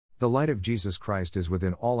The light of Jesus Christ is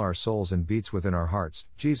within all our souls and beats within our hearts.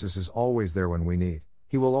 Jesus is always there when we need.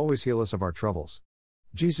 He will always heal us of our troubles.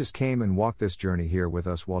 Jesus came and walked this journey here with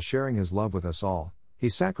us while sharing His love with us all. He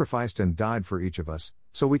sacrificed and died for each of us,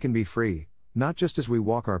 so we can be free, not just as we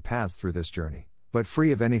walk our paths through this journey, but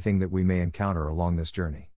free of anything that we may encounter along this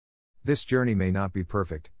journey. This journey may not be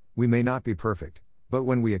perfect, we may not be perfect, but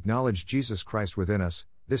when we acknowledge Jesus Christ within us,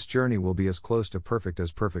 this journey will be as close to perfect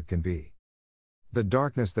as perfect can be. The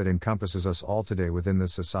darkness that encompasses us all today within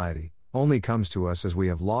this society only comes to us as we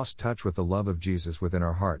have lost touch with the love of Jesus within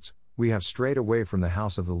our hearts. We have strayed away from the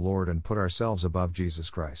house of the Lord and put ourselves above Jesus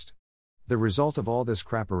Christ. The result of all this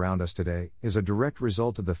crap around us today is a direct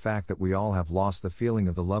result of the fact that we all have lost the feeling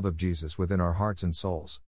of the love of Jesus within our hearts and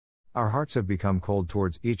souls. Our hearts have become cold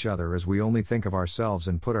towards each other as we only think of ourselves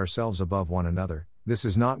and put ourselves above one another. This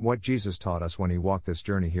is not what Jesus taught us when He walked this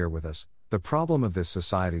journey here with us. The problem of this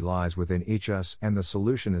society lies within each us, and the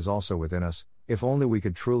solution is also within us, if only we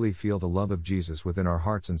could truly feel the love of Jesus within our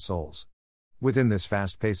hearts and souls. Within this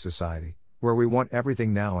fast-paced society, where we want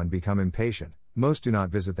everything now and become impatient, most do not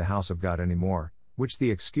visit the house of God anymore, which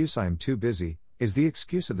the excuse "I am too busy" is the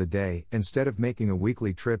excuse of the day, instead of making a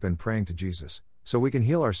weekly trip and praying to Jesus, so we can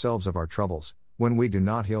heal ourselves of our troubles. When we do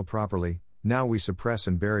not heal properly, now we suppress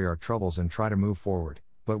and bury our troubles and try to move forward,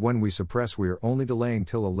 but when we suppress we are only delaying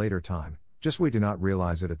till a later time, just we do not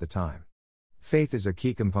realize it at the time. Faith is a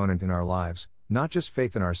key component in our lives, not just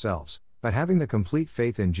faith in ourselves, but having the complete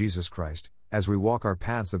faith in Jesus Christ, as we walk our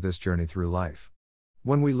paths of this journey through life.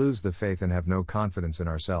 When we lose the faith and have no confidence in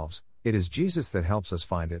ourselves, it is Jesus that helps us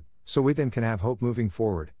find it, so we then can have hope moving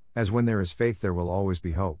forward, as when there is faith there will always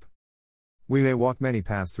be hope. We may walk many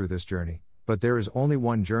paths through this journey, but there is only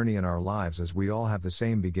one journey in our lives as we all have the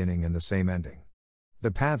same beginning and the same ending. The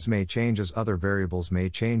paths may change as other variables may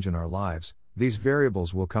change in our lives. These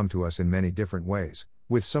variables will come to us in many different ways,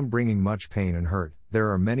 with some bringing much pain and hurt. There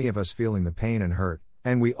are many of us feeling the pain and hurt,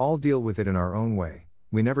 and we all deal with it in our own way.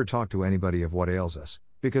 We never talk to anybody of what ails us,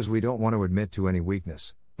 because we don't want to admit to any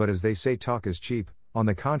weakness, but as they say, talk is cheap. On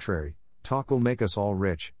the contrary, talk will make us all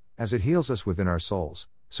rich, as it heals us within our souls,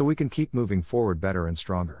 so we can keep moving forward better and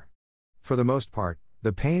stronger. For the most part,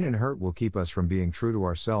 the pain and hurt will keep us from being true to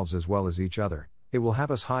ourselves as well as each other. It will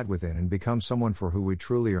have us hide within and become someone for who we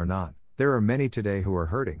truly are not. There are many today who are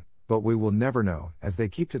hurting, but we will never know, as they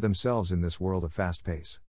keep to themselves in this world of fast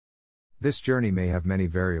pace. This journey may have many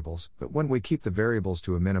variables, but when we keep the variables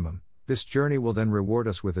to a minimum, this journey will then reward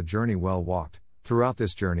us with a journey well walked. Throughout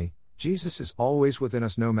this journey, Jesus is always within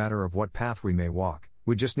us no matter of what path we may walk.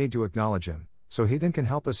 We just need to acknowledge Him, so He then can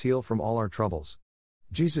help us heal from all our troubles.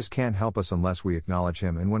 Jesus can't help us unless we acknowledge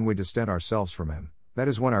Him, and when we distance ourselves from Him, that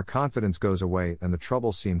is when our confidence goes away and the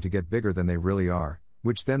troubles seem to get bigger than they really are,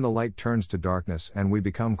 which then the light turns to darkness and we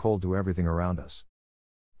become cold to everything around us.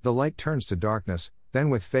 The light turns to darkness, then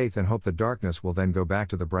with faith and hope the darkness will then go back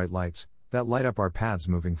to the bright lights that light up our paths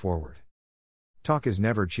moving forward. Talk is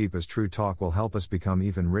never cheap, as true talk will help us become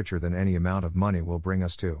even richer than any amount of money will bring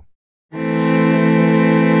us to.